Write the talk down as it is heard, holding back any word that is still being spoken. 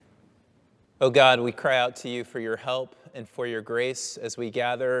O God, we cry out to you for your help and for your grace as we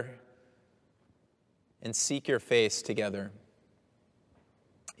gather and seek your face together.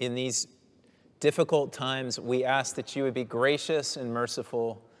 In these difficult times, we ask that you would be gracious and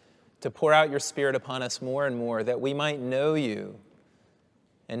merciful to pour out your Spirit upon us more and more, that we might know you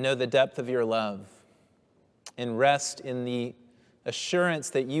and know the depth of your love and rest in the assurance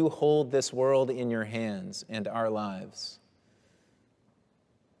that you hold this world in your hands and our lives.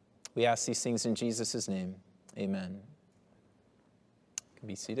 We ask these things in Jesus' name. Amen. You can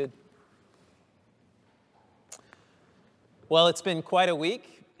be seated. Well, it's been quite a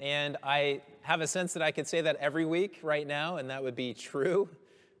week, and I have a sense that I could say that every week right now, and that would be true.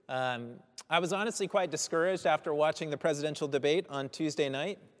 I was honestly quite discouraged after watching the presidential debate on Tuesday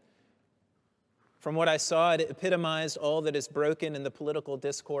night. From what I saw, it epitomized all that is broken in the political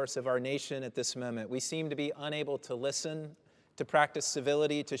discourse of our nation at this moment. We seem to be unable to listen, to practice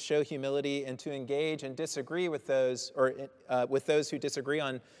civility, to show humility, and to engage and disagree with those, with those who disagree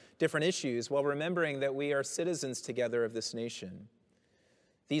on different issues, while remembering that we are citizens together of this nation.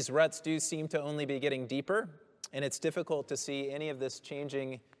 These ruts do seem to only be getting deeper, and it's difficult to see any of this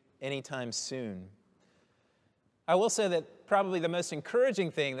changing anytime soon. I will say that probably the most encouraging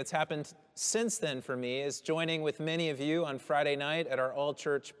thing that's happened since then for me is joining with many of you on Friday night at our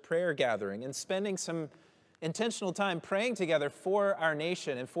all-church prayer gathering and spending some intentional time praying together for our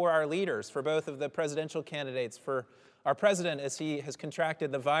nation and for our leaders, for both of the presidential candidates, for our president as he has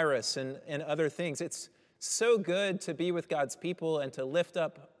contracted the virus and other things. It's so good to be with God's people and to lift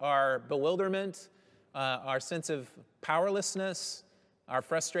up our bewilderment, our sense of powerlessness, our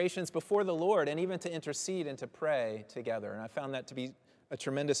frustrations before the Lord, and even to intercede and to pray together. And I found that to be a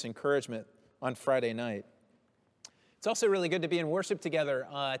tremendous encouragement on Friday night. It's also really good to be in worship together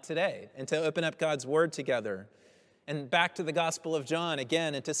today and to open up God's Word together. And back to the Gospel of John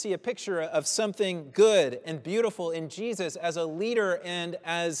again, and to see a picture of something good and beautiful in Jesus as a leader and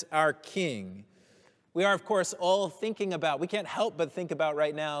as our King. We are, of course, all thinking about, we can't help but think about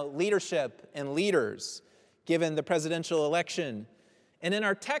right now, leadership and leaders, given the presidential election. And in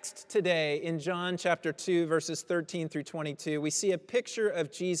our text today, in John chapter 2, verses 13 through 22, we see a picture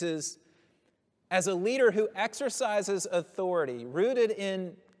of Jesus as a leader who exercises authority, rooted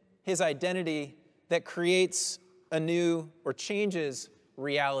in his identity that creates a new or changes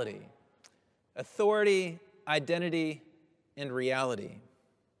reality. Authority, identity, and reality.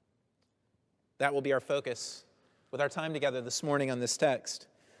 That will be our focus with our time together this morning on this text.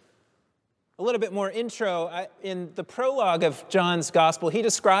 A little bit more intro. In the prologue of John's gospel, he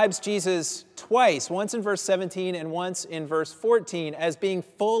describes Jesus twice, once in verse 17 and once in verse 14, as being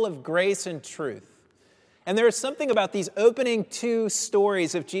full of grace and truth. And there is something about these opening two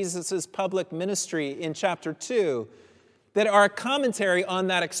stories of Jesus' public ministry in chapter 2 that are a commentary on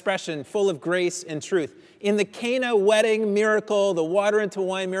that expression, full of grace and truth. In the Cana wedding miracle, the water into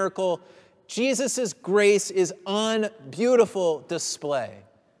wine miracle, Jesus' grace is on beautiful display.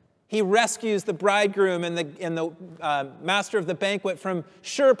 He rescues the bridegroom and the master of the banquet from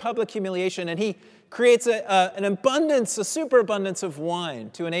sure public humiliation, and he creates an abundance, a superabundance of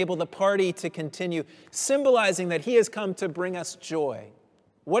wine to enable the party to continue, symbolizing that he has come to bring us joy.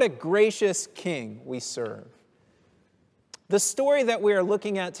 What a gracious King we serve. The story that we are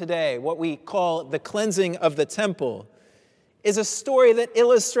looking at today, what we call the cleansing of the temple, is a story that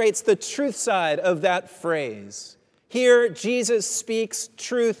illustrates the truth side of that phrase. Here, Jesus speaks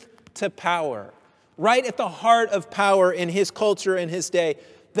truth to power. Right at the heart of power in his culture and his day,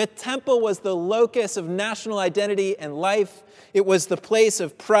 the temple was the locus of national identity and life. It was the place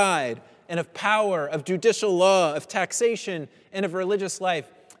of pride and of power, of judicial law, of taxation, and of religious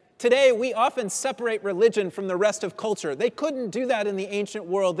life. Today, we often separate religion from the rest of culture. They couldn't do that in the ancient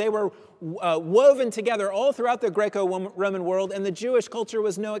world. They were woven together all throughout the Greco-Roman world, and the Jewish culture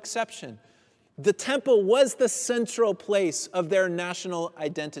was no exception. The temple was the central place of their national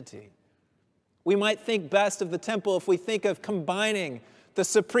identity. We might think best of the temple if we think of combining the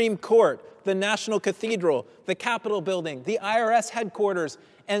Supreme Court, the National Cathedral, the Capitol building, the IRS headquarters,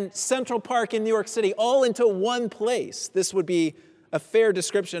 and Central Park in New York City all into one place. This would be a fair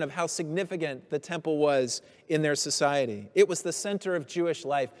description of how significant the temple was in their society. It was the center of Jewish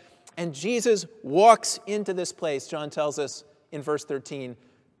life. And Jesus walks into this place, John tells us in verse 13,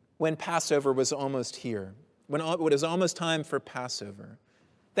 when Passover was almost here, when it was almost time for Passover.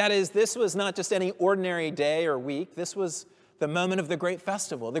 That is, this was not just any ordinary day or week. This was the moment of the great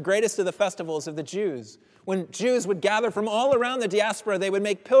festival, the greatest of the festivals of the Jews. When Jews would gather from all around the diaspora, they would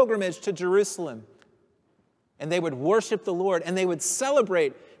make pilgrimage to Jerusalem. And they would worship the Lord, and they would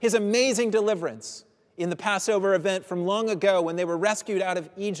celebrate his amazing deliverance in the Passover event from long ago when they were rescued out of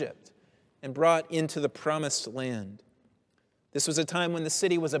Egypt. and brought into the promised land. This was a time when the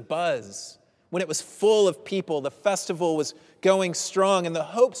city was abuzz, when it was full of people. The festival was going strong, and the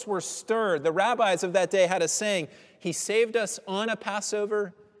hopes were stirred. The rabbis of that day had a saying, "He saved us on a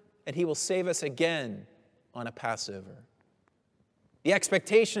Passover, and he will save us again on a Passover." The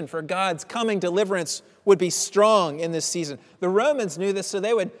expectation for God's coming deliverance would be strong in this season. The Romans knew this, so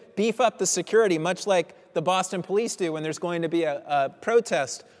they would beef up the security, much like the Boston police do when there's going to be a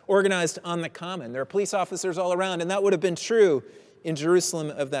protest organized on the common. There are police officers all around, and that would have been true in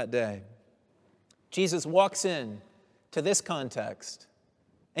Jerusalem of that day. Jesus walks in to this context,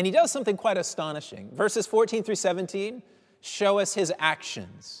 and he does something quite astonishing. Verses 14 through 17 show us his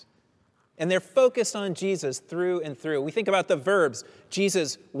actions, and they're focused on Jesus through and through. We think about the verbs.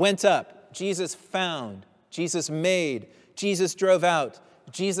 Jesus went up, Jesus found, Jesus made, Jesus drove out,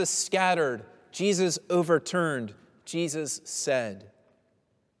 Jesus scattered, Jesus overturned, Jesus said.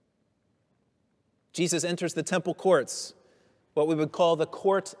 Jesus enters the temple courts, what we would call the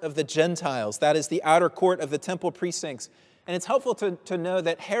court of the Gentiles. That is the outer court of the temple precincts. And it's helpful to know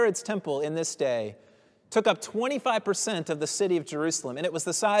that Herod's temple in this day took up 25% of the city of Jerusalem, and it was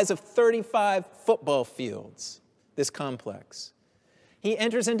the size of 35 football fields, this complex. He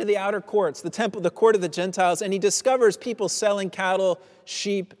enters into the outer courts, the temple, the court of the Gentiles, and he discovers people selling cattle,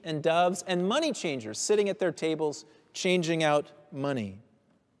 sheep, and doves, and money changers sitting at their tables, changing out money.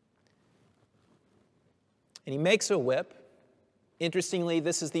 And he makes a whip. Interestingly,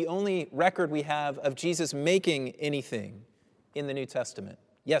 this is the only record we have of Jesus making anything in the New Testament.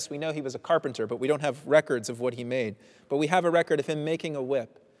 Yes, we know he was a carpenter, but we don't have records of what he made. But we have a record of him making a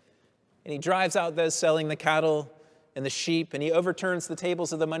whip. And he drives out those selling the cattle and the sheep, and he overturns the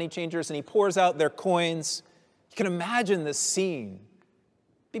tables of the money changers, and he pours out their coins. You can imagine this scene.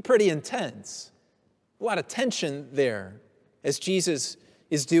 It'd be pretty intense. A lot of tension there as Jesus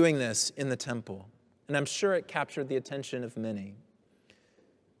is doing this in the temple. And I'm sure it captured the attention of many.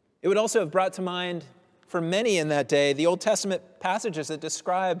 It would also have brought to mind for many in that day the Old Testament passages that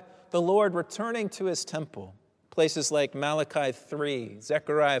describe the Lord returning to his temple. Places like Malachi 3,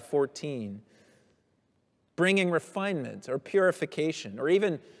 Zechariah 14, bringing refinement or purification, or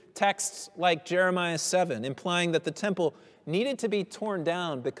even texts like Jeremiah 7, implying that the temple needed to be torn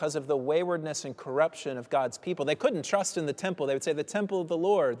down because of the waywardness and corruption of God's people. They couldn't trust in the temple. They would say, the temple of the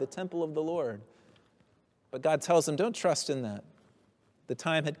Lord, the temple of the Lord. But God tells them, don't trust in that. The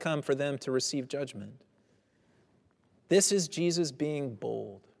time had come for them to receive judgment. This is Jesus being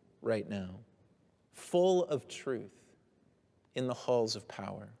bold right now, full of truth in the halls of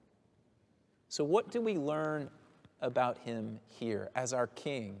power. So what do we learn about him here as our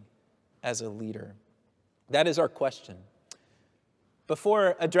king, as a leader? That is our question.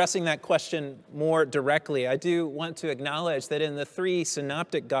 Before addressing that question more directly, I do want to acknowledge that in the three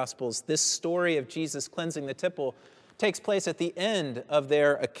synoptic gospels, this story of Jesus cleansing the temple takes place at the end of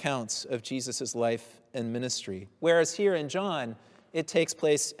their accounts of Jesus' life and ministry, whereas here in John, it takes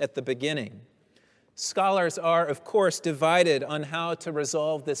place at the beginning. Scholars are, of course, divided on how to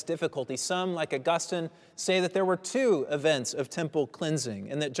resolve this difficulty. Some, like Augustine, say that there were two events of temple cleansing,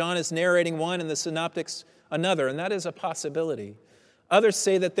 and that John is narrating one and the synoptics another, and that is a possibility. Others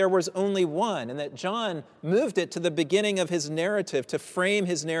say that there was only one, and that John moved it to the beginning of his narrative to frame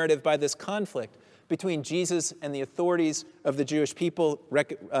his narrative by this conflict between Jesus and the authorities of the Jewish people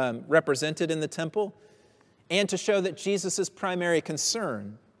represented in the temple, and to show that Jesus' primary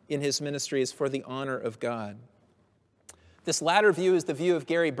concern in his ministry is for the honor of God. This latter view is the view of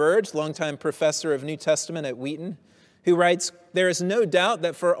Gary Burge, longtime professor of New Testament at Wheaton, who writes, "There is no doubt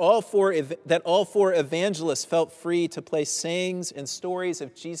that all four evangelists felt free to place sayings and stories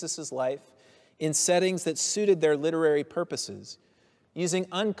of Jesus' life in settings that suited their literary purposes. Using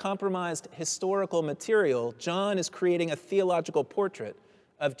uncompromised historical material, John is creating a theological portrait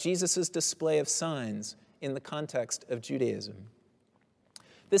of Jesus' display of signs in the context of Judaism."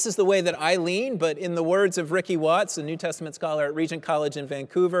 This is the way that I lean, but in the words of Ricky Watts, a New Testament scholar at Regent College in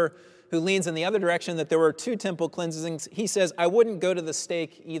Vancouver, who leans in the other direction that there were two temple cleansings, he says, "I wouldn't go to the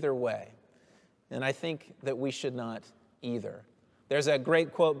stake either way." And I think that we should not either. There's a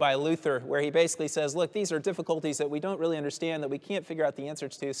great quote by Luther where he basically says, look, these are difficulties that we don't really understand, that we can't figure out the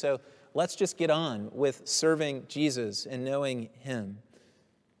answers to, so let's just get on with serving Jesus and knowing him.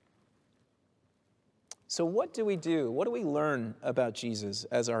 So what do we do? What do we learn about Jesus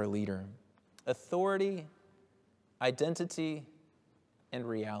as our leader? Authority, identity, and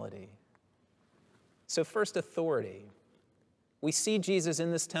reality. So first, authority. We see Jesus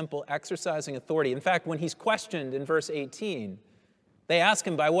in this temple exercising authority. In fact, when he's questioned in verse 18, they ask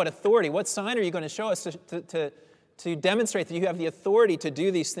him, by what authority? What sign are you going to show us to to demonstrate that you have the authority to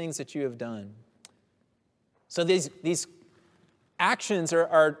do these things that you have done. So these actions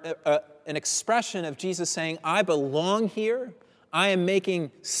are an expression of Jesus saying, I belong here. I am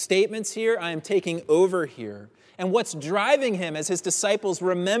making statements here. I am taking over here. And what's driving him, as his disciples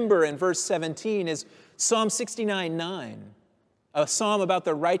remember in verse 17, is Psalm 69:9, a psalm about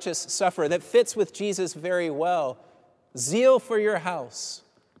the righteous sufferer that fits with Jesus very well. Zeal for your house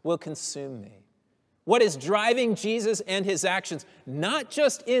will consume me. What is driving Jesus and his actions, not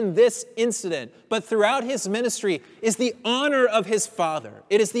just in this incident, but throughout his ministry, is the honor of his Father.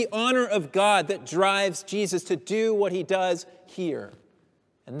 It is the honor of God that drives Jesus to do what he does here.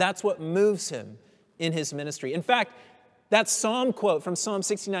 And that's what moves him in his ministry. In fact, that psalm quote from Psalm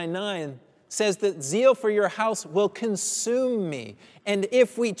 69:9 says that zeal for your house will consume me. And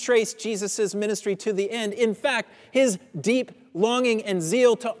if we trace Jesus' ministry to the end, in fact, his deep longing and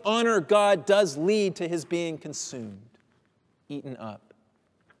zeal to honor God does lead to his being consumed, eaten up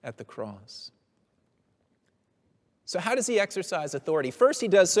at the cross. So how does he exercise authority? First, he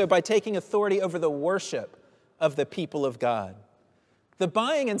does so by taking authority over the worship of the people of God. The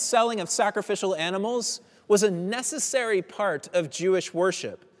buying and selling of sacrificial animals was a necessary part of Jewish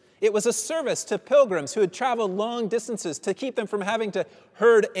worship. It was a service to pilgrims who had traveled long distances. To keep them from having to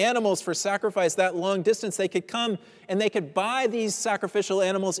herd animals for sacrifice that long distance, they could come and they could buy these sacrificial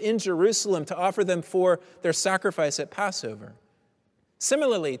animals in Jerusalem to offer them for their sacrifice at Passover.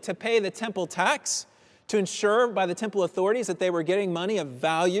 Similarly, to pay the temple tax, to ensure by the temple authorities that they were getting money of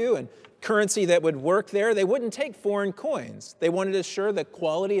value and currency that would work there, they wouldn't take foreign coins. They wanted to assure the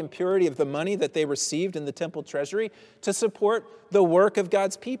quality and purity of the money that they received in the temple treasury to support the work of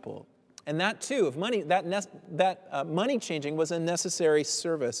God's people. And that too, of money, that money changing was a necessary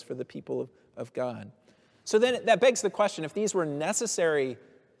service for the people of God. So then that begs the question, if these were necessary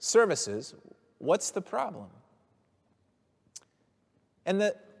services, what's the problem? And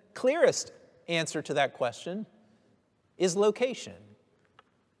the clearest answer to that question is location.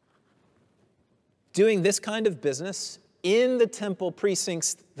 Doing this kind of business in the temple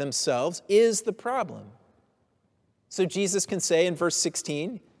precincts themselves is the problem. So Jesus can say in verse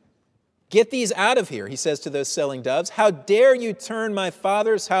 16, "Get these out of here," he says to those selling doves. "How dare you turn my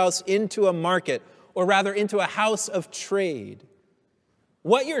Father's house into a market, or rather into a house of trade?"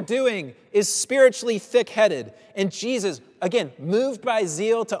 What you're doing is spiritually thick-headed. And Jesus, again, moved by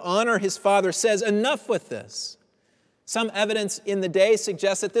zeal to honor his Father, says, enough with this. Some evidence in the day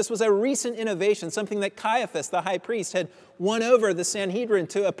suggests that this was a recent innovation, something that Caiaphas, the high priest, had won over the Sanhedrin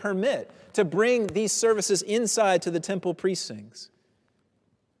to a permit to bring these services inside to the temple precincts.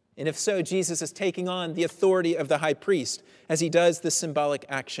 And if so, Jesus is taking on the authority of the high priest as he does this symbolic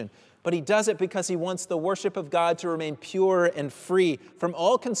action. But he does it because he wants the worship of God to remain pure and free from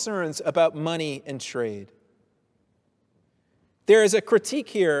all concerns about money and trade. There is a critique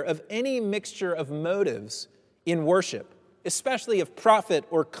here of any mixture of motives in worship, especially of profit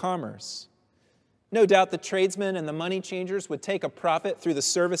or commerce. No doubt the tradesmen and the money changers would take a profit through the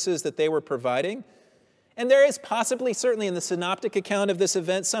services that they were providing. And there is possibly, certainly in the synoptic account of this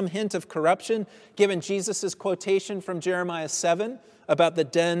event, some hint of corruption, given Jesus' quotation from Jeremiah 7 about the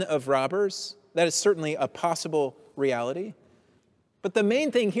den of robbers. That is certainly a possible reality. But the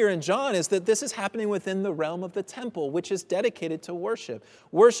main thing here in John is that this is happening within the realm of the temple, which is dedicated to worship.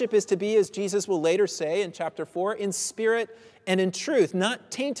 Worship is to be, as Jesus will later say in chapter 4, in spirit and in truth, not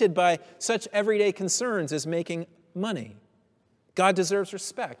tainted by such everyday concerns as making money. God deserves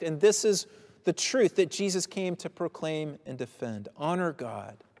respect, and this is the truth that Jesus came to proclaim and defend. Honor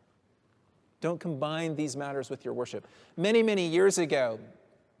God. Don't combine these matters with your worship. Many, many years ago,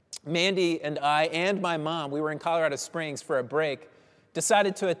 Mandy and I and my mom, we were in Colorado Springs for a break,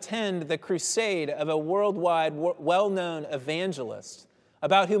 decided to attend the crusade of a worldwide, well-known evangelist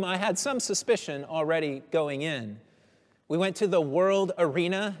about whom I had some suspicion already going in. We went to the World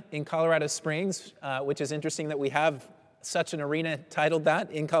Arena in Colorado Springs, which is interesting that we have such an arena titled that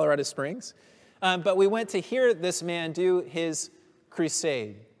in Colorado Springs. But we went to hear this man do his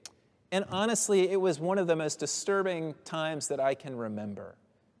crusade. And honestly, it was one of the most disturbing times that I can remember.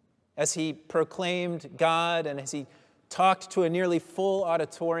 As he proclaimed God and as he talked to a nearly full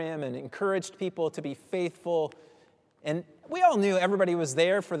auditorium and encouraged people to be faithful. And we all knew everybody was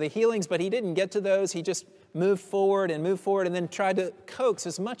there for the healings, but he didn't get to those. He just moved forward and then tried to coax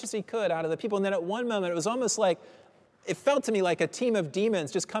as much as he could out of the people. And then at one moment, it was almost like, it felt to me like a team of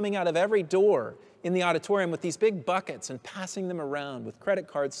demons just coming out of every door in the auditorium with these big buckets and passing them around with credit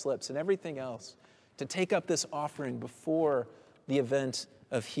card slips and everything else to take up this offering before the event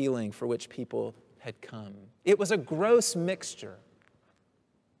of healing for which people had come. It was a gross mixture,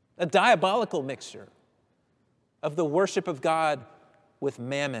 a diabolical mixture of the worship of God with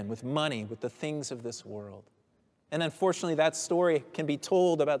mammon, with money, with the things of this world. And unfortunately, that story can be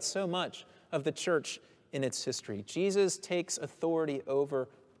told about so much of the church in its history. Jesus takes authority over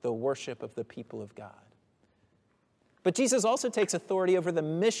the worship of the people of God. But Jesus also takes authority over the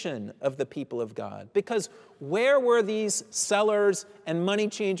mission of the people of God. Because where were these sellers and money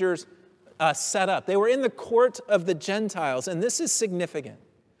changers set up? They were in the court of the Gentiles, and this is significant.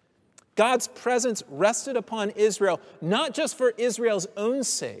 God's presence rested upon Israel, not just for Israel's own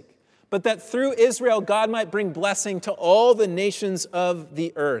sake, but that through Israel, God might bring blessing to all the nations of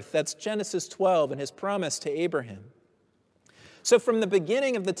the earth. That's Genesis 12 and his promise to Abraham. So from the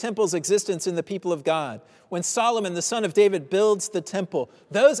beginning of the temple's existence in the people of God, when Solomon, the son of David, builds the temple,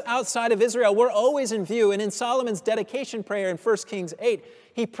 those outside of Israel were always in view. And in Solomon's dedication prayer in 1 Kings 8,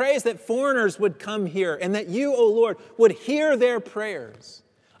 he prays that foreigners would come here and that you, O Lord, would hear their prayers.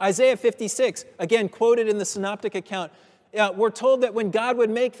 Isaiah 56, again quoted in the synoptic account, we're told that when God would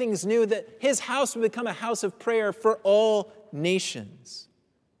make things new, that his house would become a house of prayer for all nations.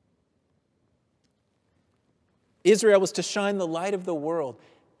 Israel was to shine the light of the world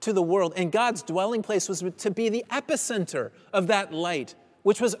to the world, and God's dwelling place was to be the epicenter of that light,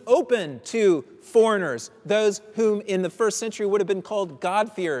 which was open to foreigners, those whom in the first century would have been called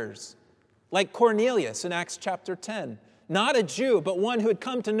God-fearers, like Cornelius in Acts chapter 10. Not a Jew, but one who had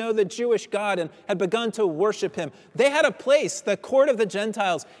come to know the Jewish God and had begun to worship him. They had a place, the court of the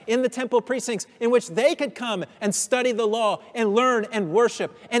Gentiles, in the temple precincts in which they could come and study the law and learn and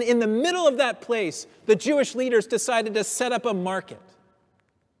worship. And in the middle of that place, the Jewish leaders decided to set up a market,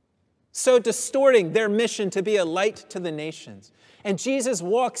 so distorting their mission to be a light to the nations. And Jesus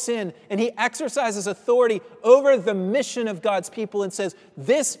walks in and he exercises authority over the mission of God's people and says,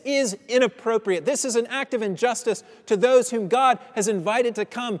 this is inappropriate. This is an act of injustice to those whom God has invited to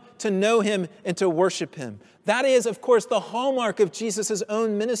come to know him and to worship him. That is, of course, the hallmark of Jesus'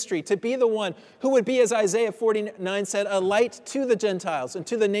 own ministry, to be the one who would be, as Isaiah 49 said, a light to the Gentiles and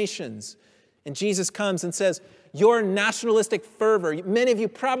to the nations. And Jesus comes and says, your nationalistic fervor, many of you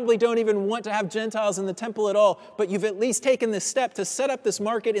probably don't even want to have Gentiles in the temple at all, but you've at least taken this step to set up this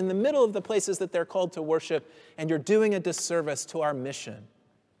market in the middle of the places that they're called to worship, and you're doing a disservice to our mission.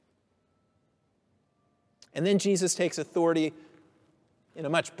 And then Jesus takes authority in a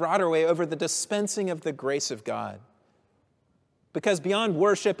much broader way over the dispensing of the grace of God. Because beyond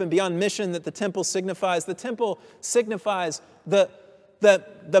worship and beyond mission that the temple signifies the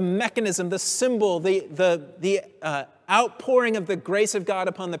mechanism, the symbol, the outpouring of the grace of God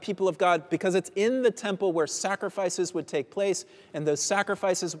upon the people of God, because it's in the temple where sacrifices would take place, and those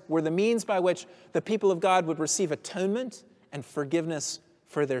sacrifices were the means by which the people of God would receive atonement and forgiveness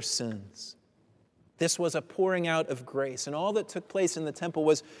for their sins. This was a pouring out of grace, and all that took place in the temple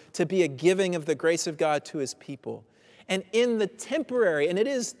was to be a giving of the grace of God to his people. And in the temporary, and it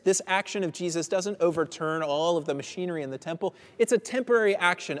is this action of Jesus doesn't overturn all of the machinery in the temple. It's a temporary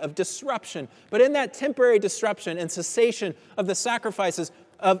action of disruption. But in that temporary disruption and cessation of the sacrifices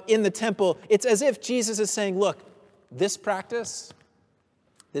in the temple, it's as if Jesus is saying, look, this practice,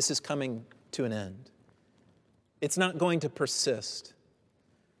 this is coming to an end. It's not going to persist.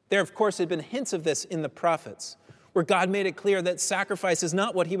 There, of course, had been hints of this in the prophets, where God made it clear that sacrifice is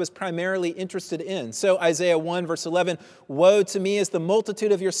not what he was primarily interested in. So Isaiah 1, verse 11, woe to me is the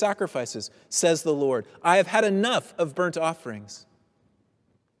multitude of your sacrifices, says the Lord. I have had enough of burnt offerings.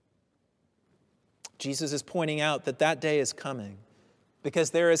 Jesus is pointing out that that day is coming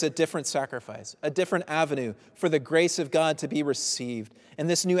because there is a different sacrifice, a different avenue for the grace of God to be received. And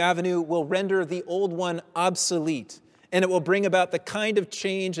this new avenue will render the old one obsolete, and it will bring about the kind of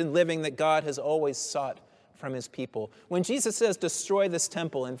change in living that God has always sought from his people. When Jesus says, destroy this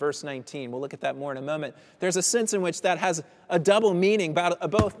temple in verse 19, we'll look at that more in a moment, there's a sense in which that has a double meaning,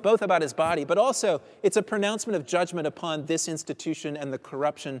 both about his body, but also it's a pronouncement of judgment upon this institution and the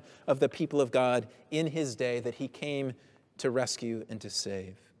corruption of the people of God in his day that he came to rescue and to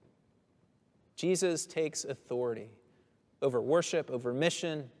save. Jesus takes authority over worship, over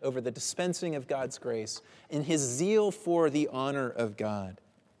mission, over the dispensing of God's grace, in his zeal for the honor of God.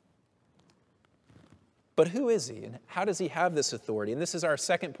 But who is he, and how does he have this authority? And this is our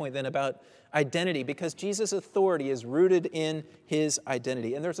second point then about identity, because Jesus' authority is rooted in his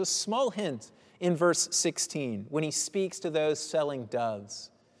identity. And there's a small hint in verse 16 when he speaks to those selling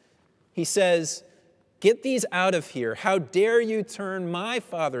doves. He says, get these out of here. How dare you turn my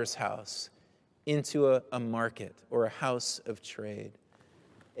Father's house into a market or a house of trade?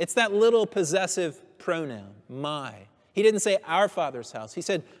 It's that little possessive pronoun, my. He didn't say our Father's house. He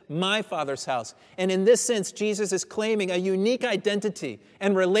said my Father's house. And in this sense, Jesus is claiming a unique identity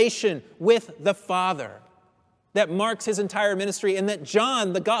and relation with the Father. that marks his entire ministry, and that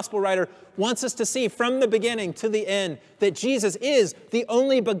John, the gospel writer, wants us to see from the beginning to the end that Jesus is the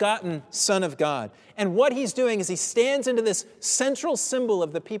only begotten Son of God. And what he's doing is he stands into this central symbol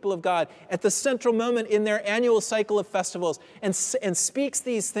of the people of God at the central moment in their annual cycle of festivals and speaks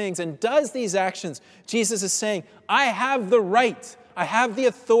these things and does these actions. Jesus is saying, I have the right, I have the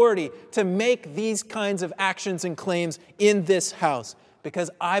authority to make these kinds of actions and claims in this house,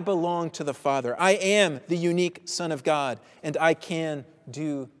 because I belong to the Father. I am the unique Son of God, and I can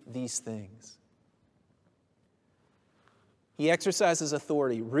do these things. He exercises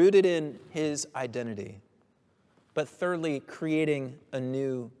authority rooted in his identity, but thirdly, creating a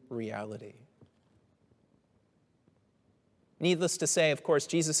new reality. Needless to say, of course,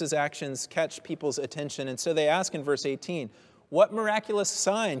 Jesus' actions catch people's attention, and so they ask in verse 18, what miraculous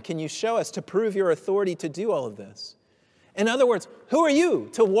sign can you show us to prove your authority to do all of this? In other words, who are you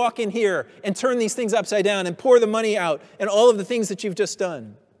to walk in here and turn these things upside down and pour the money out and all of the things that you've just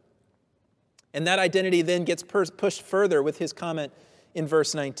done? And that identity then gets pushed further with his comment in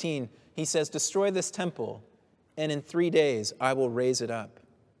verse 19. He says, destroy this temple, and in 3 days I will raise it up.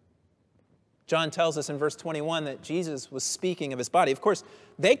 John tells us in verse 21 that Jesus was speaking of his body. Of course,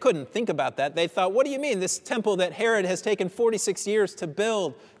 they couldn't think about that. They thought, what do you mean? This temple that Herod has taken 46 years to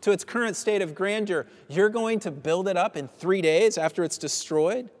build to its current state of grandeur, you're going to build it up in 3 days after it's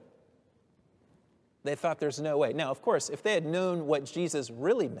destroyed? They thought there's no way. Now, of course, if they had known what Jesus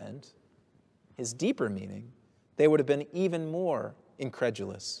really meant, his deeper meaning, they would have been even more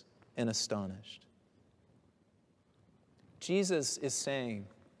incredulous and astonished. Jesus is saying,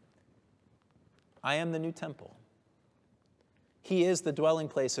 I am the new temple. He is the dwelling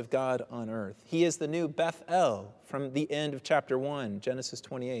place of God on earth. He is the new Bethel from the end of chapter 1, Genesis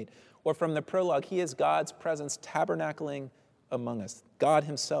 28. Or from the prologue, he is God's presence tabernacling among us. God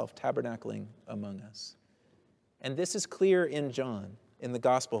himself tabernacling among us. And this is clear in John, in the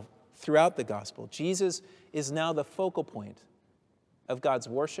gospel, throughout the gospel. Jesus is now the focal point of God's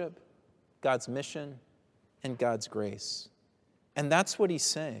worship, God's mission, and God's grace. And that's what he's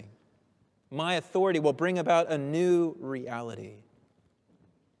saying. My authority will bring about a new reality.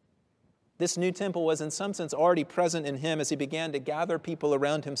 This new temple was in some sense already present in him as he began to gather people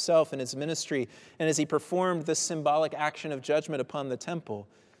around himself in his ministry and as he performed this symbolic action of judgment upon the temple.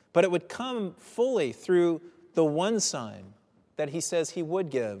 But it would come fully through the one sign that he says he would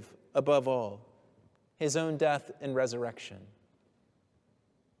give above all, his own death and resurrection.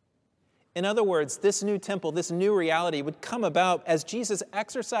 In other words, this new temple, this new reality would come about as Jesus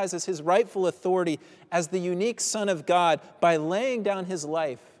exercises his rightful authority as the unique Son of God by laying down his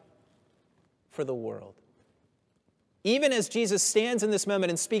life for the world. Even as Jesus stands in this moment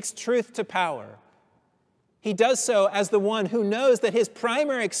and speaks truth to power, he does so as the one who knows that his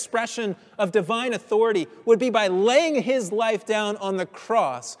primary expression of divine authority would be by laying his life down on the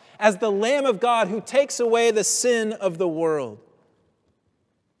cross as the Lamb of God who takes away the sin of the world.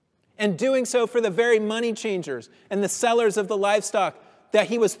 And doing so for the very money changers and the sellers of the livestock that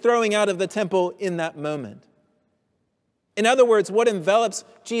he was throwing out of the temple in that moment. In other words, what envelops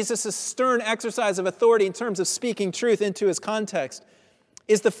Jesus' stern exercise of authority in terms of speaking truth into his context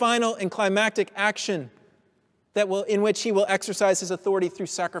is the final and climactic action in which he will exercise his authority through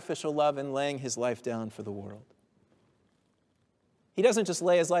sacrificial love and laying his life down for the world. He doesn't just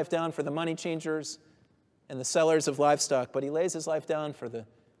lay his life down for the money changers and the sellers of livestock, but he lays his life down for the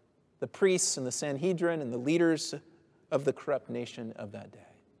priests and the Sanhedrin and the leaders of the corrupt nation of that day.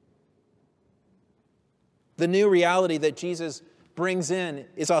 The new reality that Jesus brings in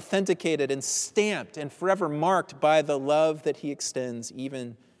is authenticated and stamped and forever marked by the love that he extends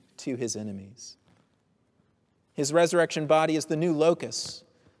even to his enemies. His resurrection body is the new locus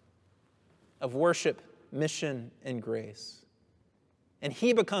of worship, mission, and grace. And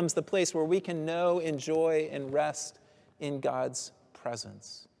he becomes the place where we can know, enjoy, and rest in God's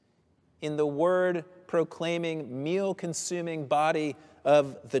presence, in the word-proclaiming, meal-consuming body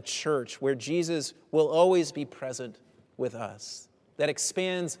of the church, where Jesus will always be present with us, that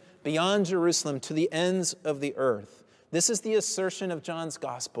expands beyond Jerusalem to the ends of the earth. This is the assertion of John's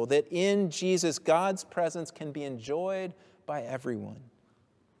gospel, that in Jesus, God's presence can be enjoyed by everyone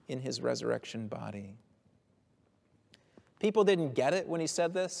in his resurrection body. People didn't get it when he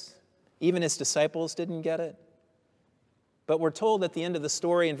said this. Even his disciples didn't get it. But we're told at the end of the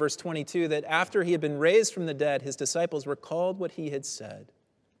story in verse 22 that after he had been raised from the dead, his disciples recalled what he had said.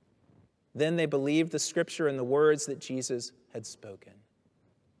 Then they believed the scripture and the words that Jesus had spoken.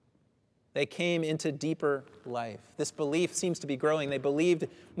 They came into deeper life. This belief seems to be growing. They believed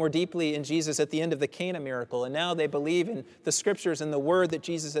more deeply in Jesus at the end of the Cana miracle, and now they believe in the scriptures and the word that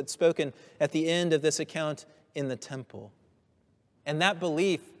Jesus had spoken at the end of this account in the temple. And that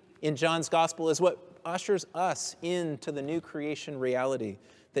belief in John's gospel is what ushers us into the new creation reality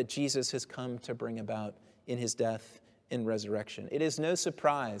that Jesus has come to bring about in his death and resurrection. It is no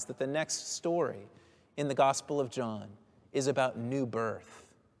surprise that the next story in the Gospel of John is about new birth.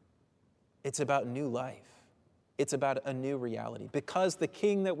 It's about new life. It's about a new reality, because the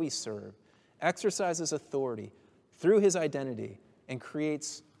King that we serve exercises authority through his identity and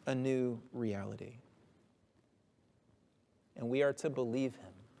creates a new reality. And we are to believe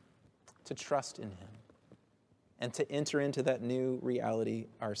him, to trust in him, and to enter into that new reality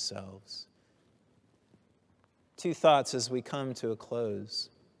ourselves. Two thoughts as we come to a close.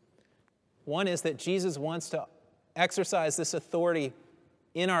 One is that Jesus wants to exercise this authority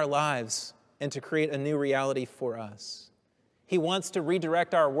in our lives and to create a new reality for us. He wants to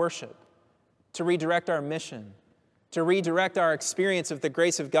redirect our worship, to redirect our mission, to redirect our experience of the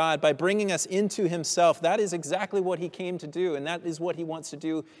grace of God by bringing us into himself. That is exactly what he came to do, and that is what he wants to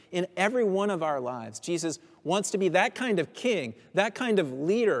do in every one of our lives. Jesus wants to be that kind of king, that kind of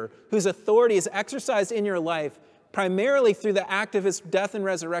leader whose authority is exercised in your life primarily through the act of his death and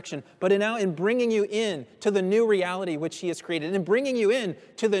resurrection, but now in bringing you in to the new reality which he has created, and bringing you in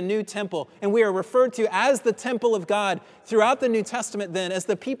to the new temple. And we are referred to as the temple of God throughout the New Testament then, as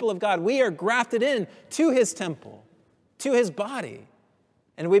the people of God. We are grafted in to his temple, to his body,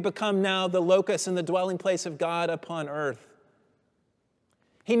 and we become now the locus and the dwelling place of God upon earth.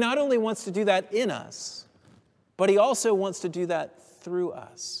 He not only wants to do that in us, but he also wants to do that through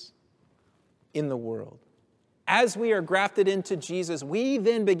us in the world. As we are grafted into Jesus, we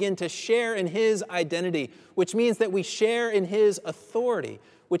then begin to share in his identity, which means that we share in his authority,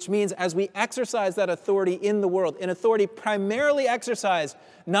 which means as we exercise that authority in the world, an authority primarily exercised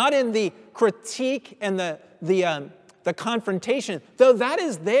not in the critique and the confrontation, though that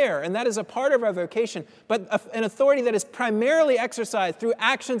is there and that is a part of our vocation, but an authority that is primarily exercised through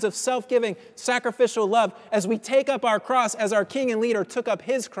actions of self-giving, sacrificial love. As we take up our cross, as our king and leader took up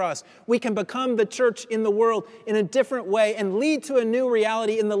his cross, we can become the church in the world in a different way and lead to a new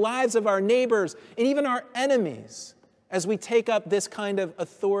reality in the lives of our neighbors and even our enemies as we take up this kind of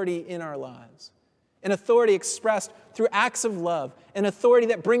authority in our lives. An authority expressed through acts of love, an authority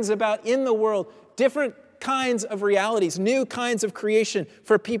that brings about in the world different kinds of realities, new kinds of creation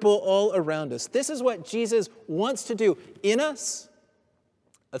for people all around us. This is what Jesus wants to do in us: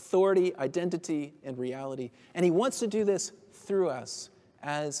 authority, identity, and reality. And he wants to do this through us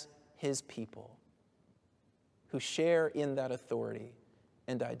as his people who share in that authority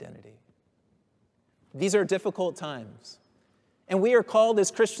and identity. These are difficult times. And we are called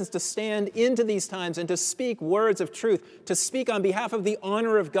as Christians to stand into these times and to speak words of truth, to speak on behalf of the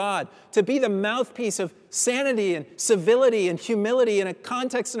honor of God, to be the mouthpiece of sanity and civility and humility in a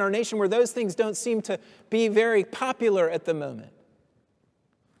context in our nation where those things don't seem to be very popular at the moment.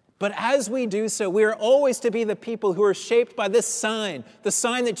 But as we do so, we are always to be the people who are shaped by this sign, the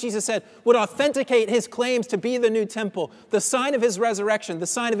sign that Jesus said would authenticate his claims to be the new temple, the sign of his resurrection, the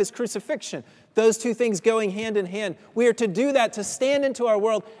sign of his crucifixion, those two things going hand in hand. We are to do that, to stand into our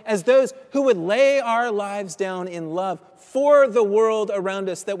world as those who would lay our lives down in love for the world around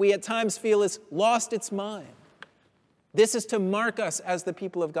us that we at times feel has lost its mind. This is to mark us as the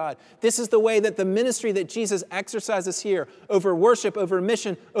people of God. This is the way that the ministry that Jesus exercises here over worship, over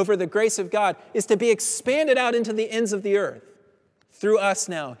mission, over the grace of God is to be expanded out into the ends of the earth through us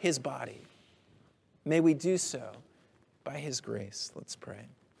now, his body. May we do so by his grace. Let's pray.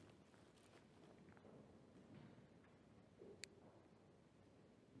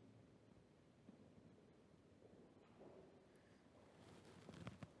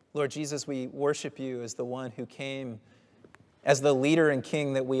 Lord Jesus, we worship you as the one who came as the leader and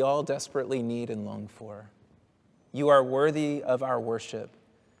king that we all desperately need and long for. You are worthy of our worship.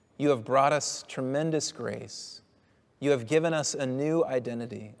 You have brought us tremendous grace. You have given us a new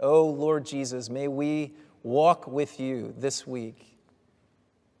identity. Oh, Lord Jesus, may we walk with you this week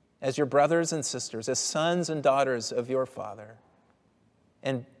as your brothers and sisters, as sons and daughters of your Father.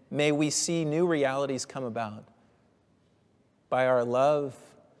 And may we see new realities come about by our love,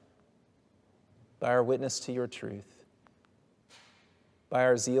 by our witness to your truth, by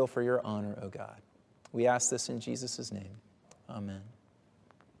our zeal for your honor, O God. We ask this in Jesus' name. Amen.